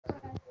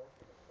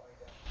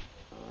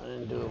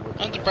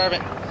Hunt the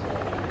bourbon.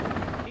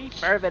 Eat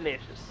bourbonicious.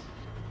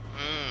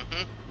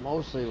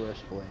 Mostly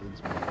wrist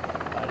blades.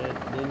 I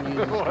didn't use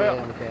the Well,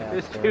 scam cap.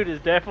 this dude is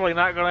definitely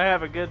not going to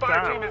have a good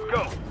Fire time. team is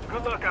go.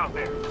 Good luck out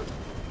there.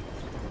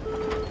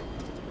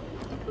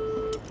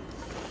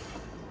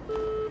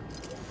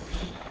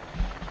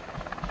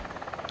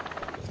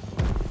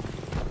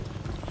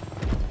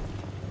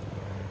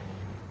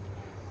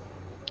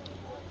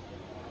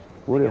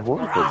 What if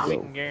one We could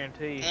go? can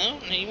guarantee. No,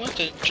 he went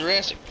to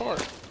Jurassic Park.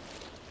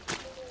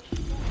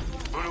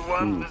 Voodoo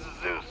 1, this is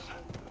Zeus.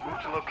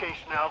 Move to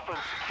location Alpha and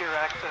secure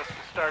access to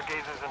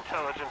Stargazer's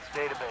intelligence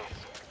database.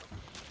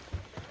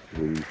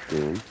 Please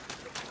stand.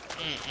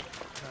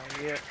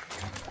 Not yet.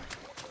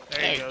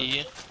 There you go.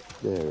 Yeah.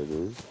 There it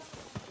is.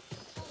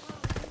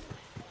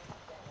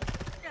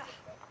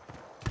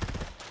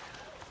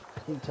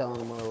 Keep telling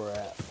him where we're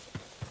at.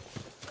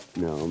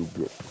 No, I'm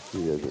good.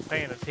 He doesn't.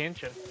 Paying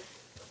attention.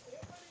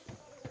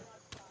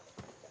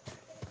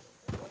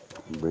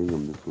 Bring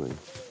him this way.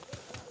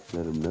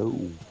 Let him know.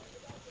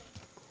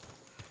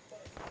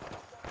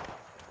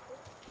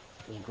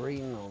 There's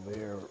green over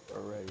here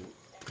already.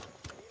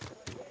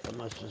 That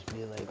must just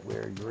be like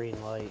weird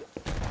green light.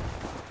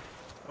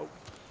 Oh,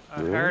 I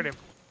Really? heard him.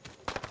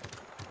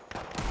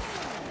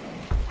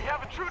 We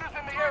have intruders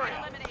in the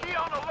area. Be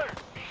on alert.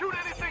 Shoot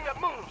anything that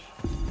moves.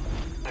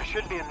 There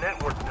should be a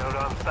network node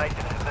on site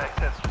that has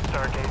access to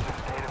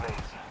Stargazer's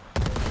database.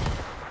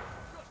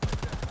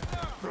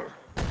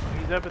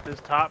 He's up at this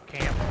top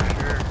camp for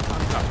sure.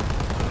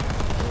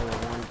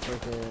 One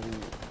freaking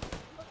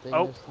thing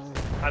Oh. this time.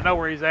 I know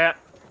where he's at.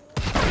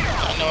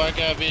 I know I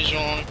got a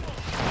visual on him.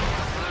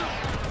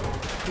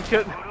 He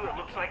couldn't. Voodoo, it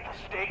looks like the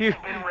stakes You-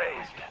 have been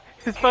raised.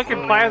 His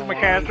fucking plasma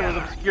caster was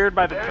obscured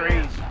by the There it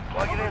trees. is.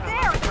 Plug it in and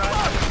There, let it's the drive.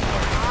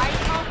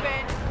 Eyes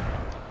open.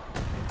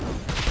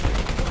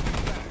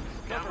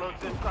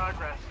 Download's in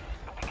progress,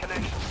 but the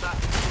connection's not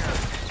secure.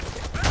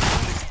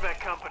 Should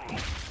expect company.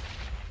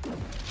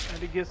 I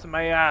had to get some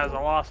AIs. I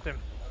lost him.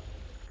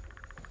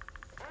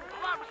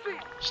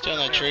 Still in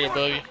that tree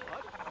above you.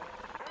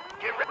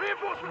 Get I don't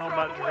reinforcements know on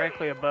about the way.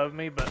 directly above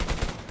me, but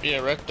Yeah,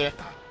 right there.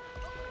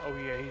 oh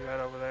yeah, he's right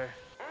over there.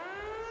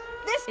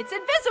 It's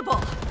invisible.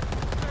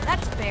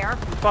 That's fair.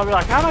 He's probably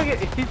like, how do I get?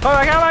 He's probably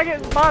like, how do I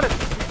get spotted?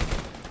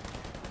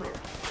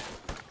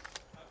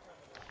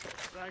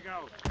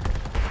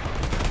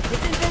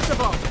 It's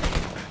invisible.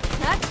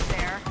 That's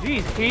fair.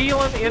 He's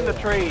healing in the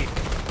tree.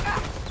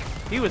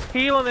 He was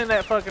healing in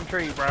that fucking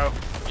tree, bro.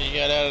 You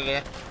got out of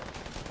there.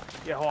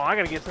 Yeah, hold on, I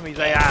gotta get some of these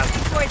AIs.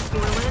 Detroit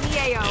squirreling in the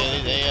AO.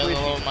 Yeah, they had a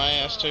little on my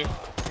ass too.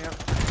 Yep.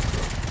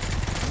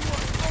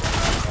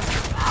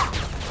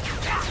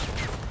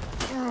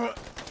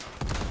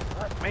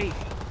 Fuck me.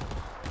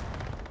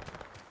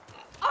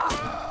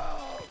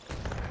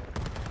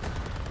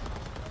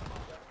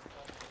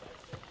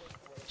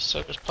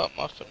 Suckers popped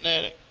my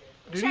fanatic.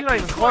 Dude, he's not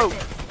even close.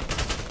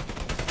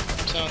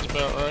 Sounds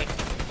about right.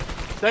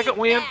 Second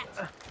wind.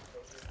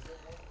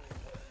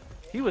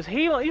 He was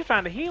healing. He was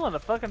trying to heal in the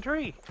fucking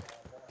tree.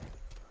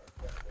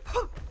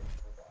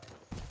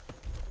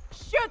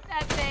 Shoot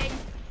that thing.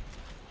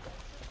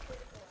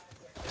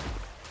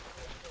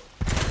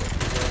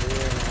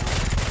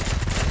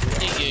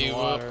 He gave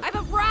up. I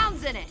have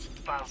rounds in it.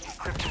 Files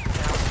encrypted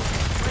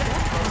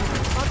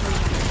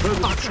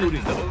Further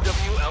shooting.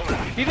 OWL.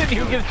 He didn't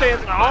even get a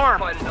chance to arm.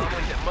 Find anomaly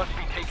that must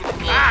be taken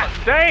into Ah,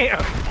 account. damn.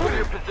 Clear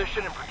your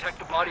position and protect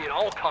the body at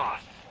all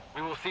costs.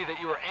 We will see that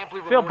you are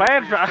amply Feel rewarded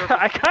bad for for. your service.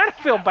 I kind of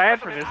feel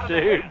bad for this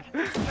dude. I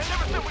never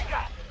said we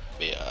got.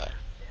 Be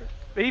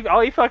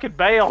alright. He fucking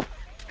bailed.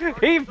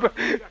 He.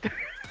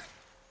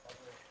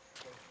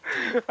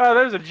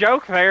 There's a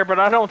joke there, but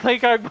I don't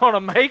think I'm gonna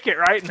make it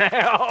right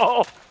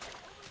now.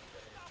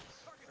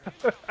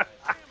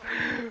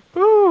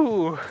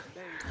 Ooh,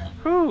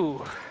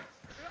 ooh.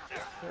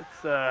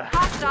 That's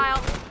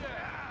Hostile.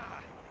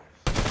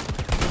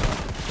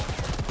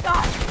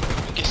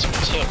 God. Get some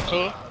tip,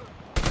 cool.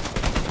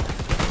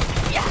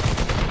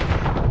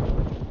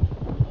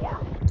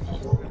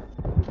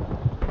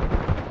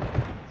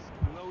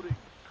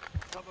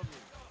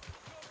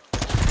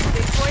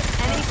 Detroit,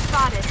 enemy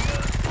spotted.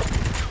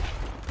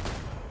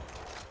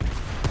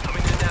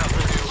 Coming in now,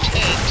 Voodoo.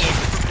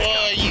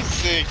 Boy, you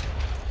sick.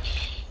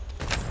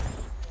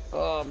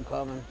 Oh, I'm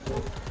coming.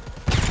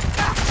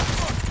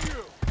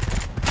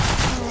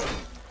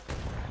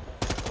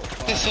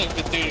 This ain't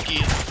the dude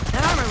again.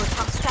 That armor was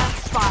hostile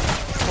spotted.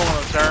 pulling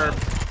a derb.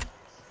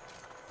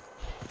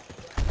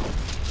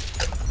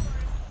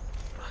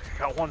 I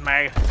got one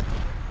mag.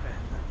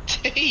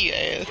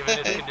 Yeah, Given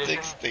its that's condition,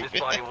 this stupid.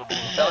 body will be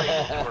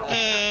valuable to our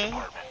research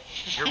department.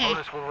 Your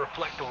bonus will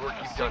reflect the work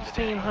you've done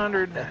today.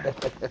 1600.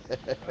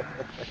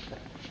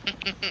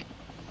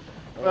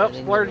 Well,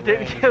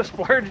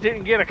 Splurge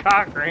didn't get a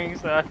cock ring,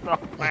 so that's all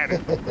that matters.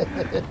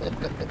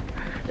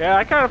 Yeah,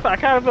 I kind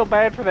of feel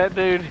bad for that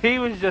dude. He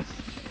was just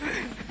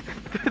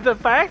the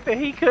fact that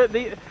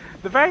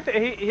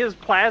his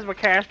plasma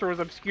caster was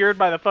obscured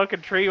by the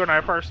fucking tree when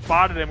I first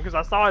spotted him because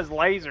I saw his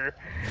laser,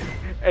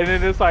 And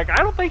then it's like, I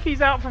don't think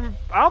he's out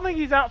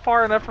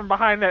far enough from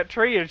behind that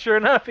tree, and sure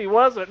enough, he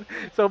wasn't.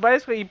 So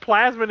basically, he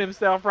plasmed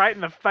himself right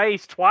in the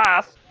face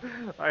twice.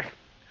 Like,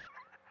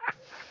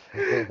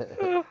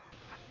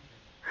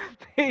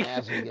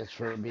 As he gets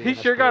for being he a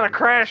sure got a school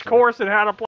crash buster. course in how to play.